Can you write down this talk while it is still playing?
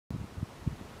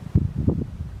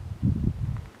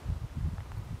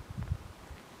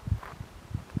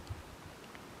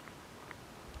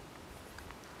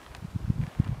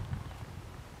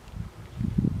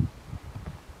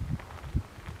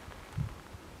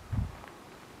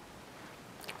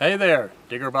Hey there,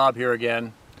 Digger Bob here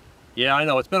again. Yeah, I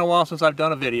know it's been a while since I've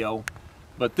done a video,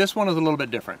 but this one is a little bit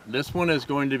different. This one is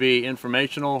going to be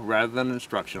informational rather than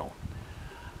instructional.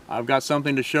 I've got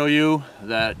something to show you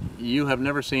that you have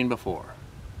never seen before.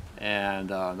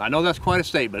 And I know that's quite a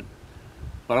statement,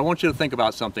 but I want you to think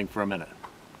about something for a minute.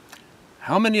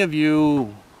 How many of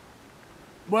you,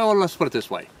 well, let's put it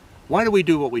this way. Why do we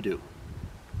do what we do?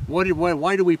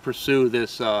 Why do we pursue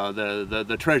this,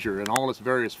 the treasure in all its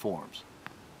various forms?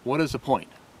 What is the point?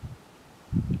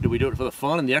 Do we do it for the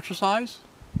fun and the exercise?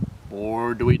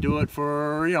 Or do we do it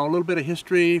for, a little bit of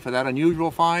history, for that unusual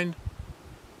find?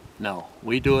 No,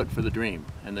 we do it for the dream.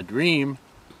 And the dream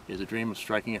is a dream of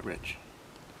striking it rich.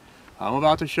 I'm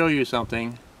about to show you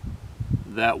something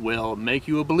that will make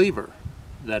you a believer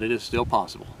that it is still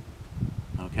possible.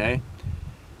 Okay?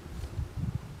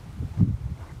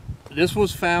 This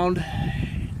was found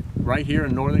right here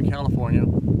in Northern California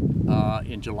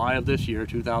in July of this year,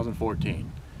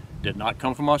 2014. Did not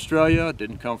come from Australia,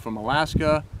 didn't come from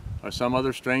Alaska or some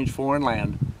other strange foreign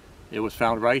land. It was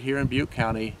found right here in Butte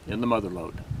County in the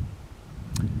Motherlode.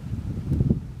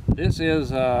 This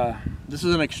is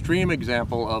an extreme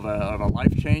example of a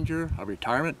life changer, a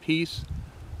retirement piece.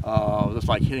 That's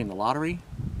like hitting the lottery.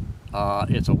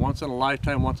 It's a once in a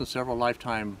lifetime, once in several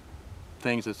lifetime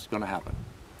things that's going to happen.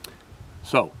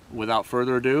 So, without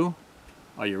further ado,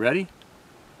 are you ready?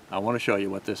 I want to show you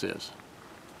what this is.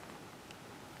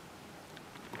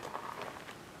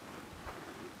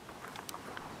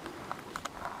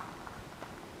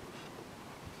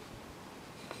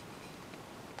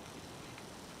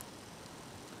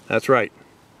 That's right,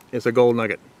 it's a gold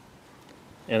nugget.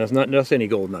 And it's not just any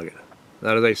gold nugget.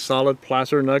 That is a solid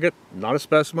placer nugget, not a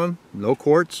specimen, no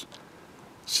quartz.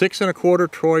 6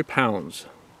 1/4 troy pounds,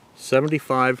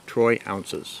 75 troy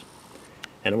ounces.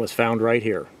 And it was found right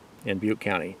here in Butte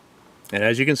County. And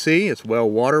as you can see, it's well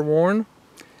water worn.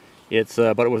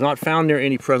 But it was not found near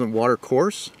any present water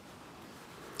course.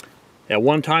 At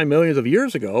one time, millions of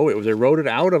years ago, it was eroded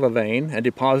out of a vein and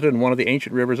deposited in one of the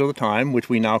ancient rivers of the time, which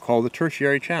we now call the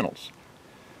tertiary channels.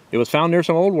 It was found near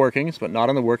some old workings, but not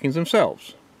on the workings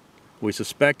themselves. We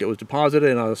suspect it was deposited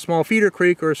in a small feeder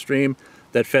creek or a stream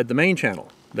that fed the main channel.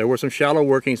 There were some shallow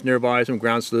workings nearby, some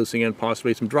ground sluicing and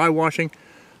possibly some dry washing,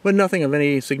 but nothing of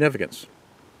any significance.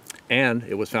 And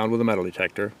it was found with a metal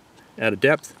detector at a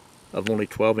depth of only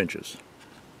 12 inches.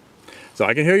 So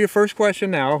I can hear your first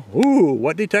question now. Ooh,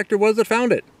 what detector was that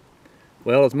found it?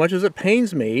 Well, as much as it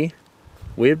pains me,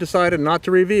 we have decided not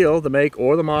to reveal the make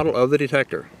or the model of the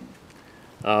detector.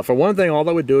 For one thing, all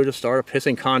that would do is just start a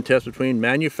pissing contest between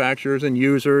manufacturers and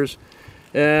users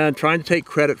and trying to take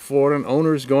credit for it, and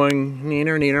owners going,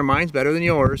 neener, neener, mine's better than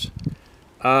yours.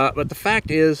 But the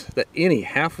fact is that any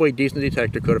halfway decent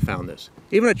detector could have found this,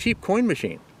 even a cheap coin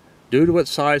machine, due to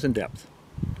its size and depth.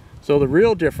 So the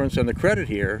real difference and the credit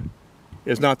here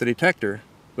is not the detector,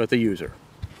 but the user.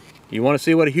 You want to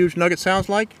see what a huge nugget sounds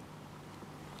like?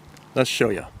 Let's show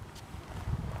you.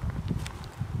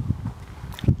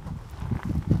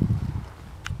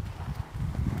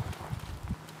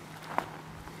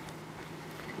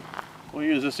 We'll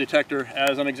use this detector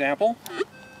as an example.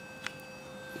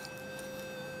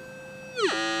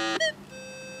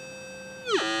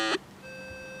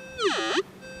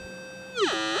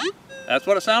 That's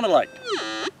what it sounded like.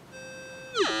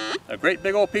 A great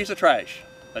big old piece of trash,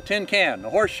 a tin can, a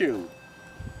horseshoe,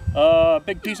 a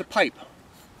big piece of pipe,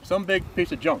 some big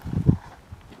piece of junk.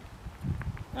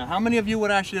 Now, how many of you would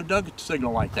actually have dug a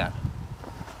signal like that?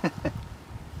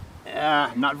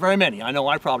 Not very many. I know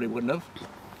I probably wouldn't have.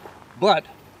 But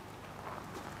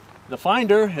the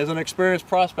finder is an experienced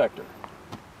prospector.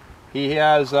 He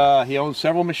owns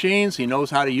several machines. He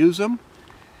knows how to use them.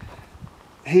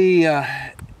 He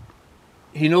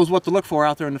knows what to look for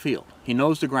out there in the field. He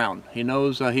knows the ground. He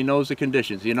knows the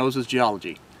conditions. He knows his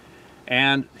geology.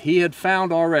 And he had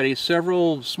found already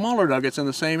several smaller nuggets in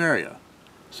the same area.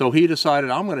 So he decided,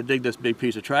 I'm going to dig this big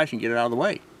piece of trash and get it out of the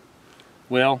way.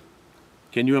 Well,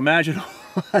 can you imagine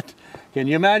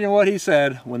what he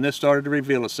said when this started to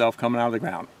reveal itself coming out of the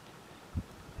ground?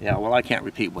 Yeah, well, I can't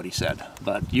repeat what he said,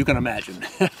 but you can imagine.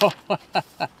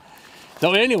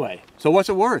 So anyway, so what's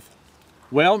it worth?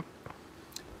 Well,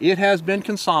 it has been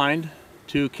consigned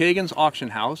to Kagan's Auction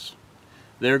House.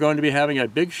 They're going to be having a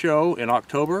big show in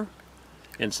October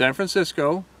in San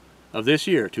Francisco of this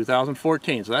year,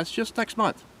 2014. So that's just next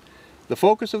month. The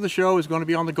focus of the show is going to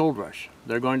be on the gold rush.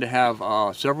 They're going to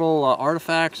have several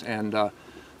artifacts and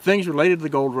things related to the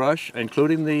gold rush,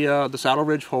 including the Saddle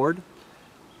Ridge Hoard.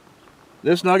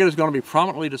 This nugget is going to be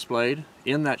prominently displayed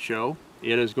in that show.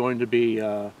 It is going to be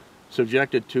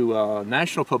subjected to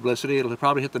national publicity. It'll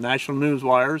probably hit the national news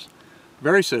wires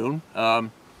very soon.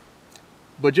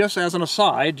 But just as an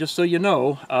aside, just so you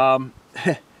know,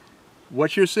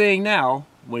 what you're seeing now,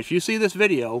 if you see this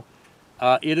video,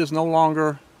 it is no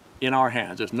longer in our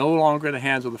hands. It's no longer in the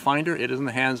hands of the finder. It is in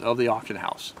the hands of the auction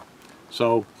house.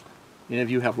 So if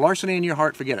you have larceny in your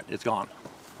heart, forget it. It's gone.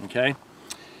 Okay?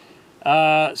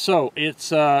 So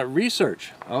it's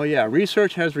research. Oh yeah,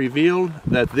 research has revealed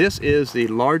that this is the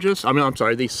largest,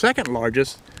 the second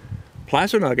largest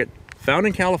placer nugget found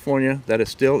in California that is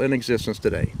still in existence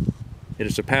today. It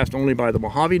is surpassed only by the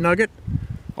Mojave nugget,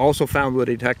 also found with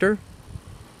a detector,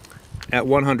 at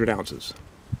 100 ounces.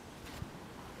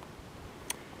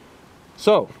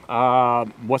 So,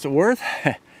 what's it worth?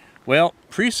 Well,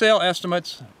 pre-sale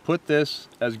estimates put this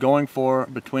as going for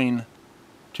between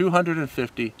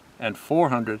 $250,000 and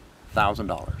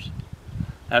 $400,000.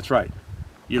 That's right.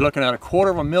 You're looking at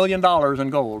 $250,000 in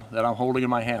gold that I'm holding in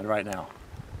my hand right now.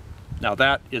 Now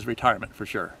that is retirement for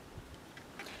sure.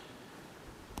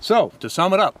 So, to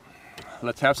sum it up,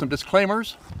 let's have some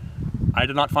disclaimers. I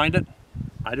did not find it.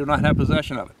 I do not have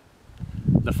possession of it.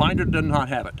 The finder did not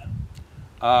have it.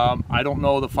 I don't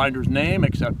know the finder's name,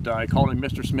 except I call him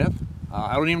Mr. Smith.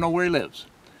 I don't even know where he lives.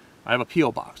 I have a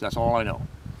P.O. box, that's all I know.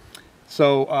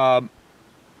 So,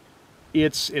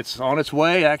 it's on its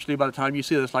way. Actually, by the time you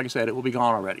see this, like I said, it will be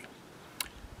gone already.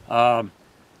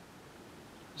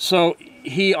 So,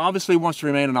 he obviously wants to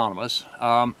remain anonymous.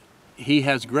 He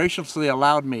has graciously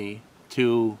allowed me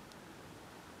to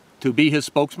be his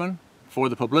spokesman for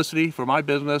the publicity for my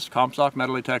business, Comstock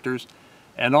Metal Detectors,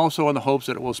 and also in the hopes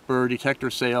that it will spur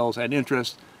detector sales and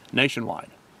interest nationwide,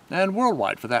 and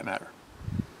worldwide for that matter.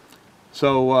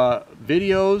 So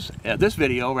this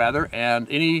video rather, and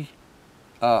any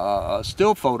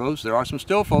still photos, there are some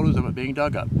still photos of it being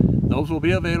dug up. Those will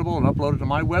be available and uploaded to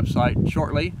my website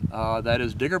shortly, that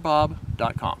is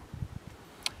diggerbob.com.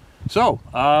 So,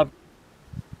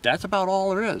 that's about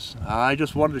all there is. I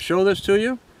just wanted to show this to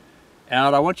you,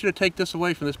 and I want you to take this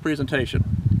away from this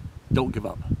presentation. Don't give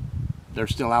up. They're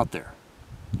still out there,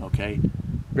 okay?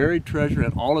 Buried treasure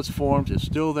in all its forms is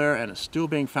still there and is still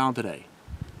being found today.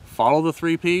 Follow the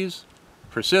 3 Ps: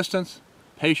 persistence,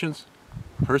 patience,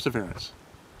 perseverance.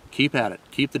 Keep at it.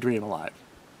 Keep the dream alive.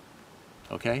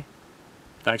 Okay?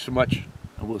 Thanks so much,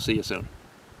 and we'll see you soon.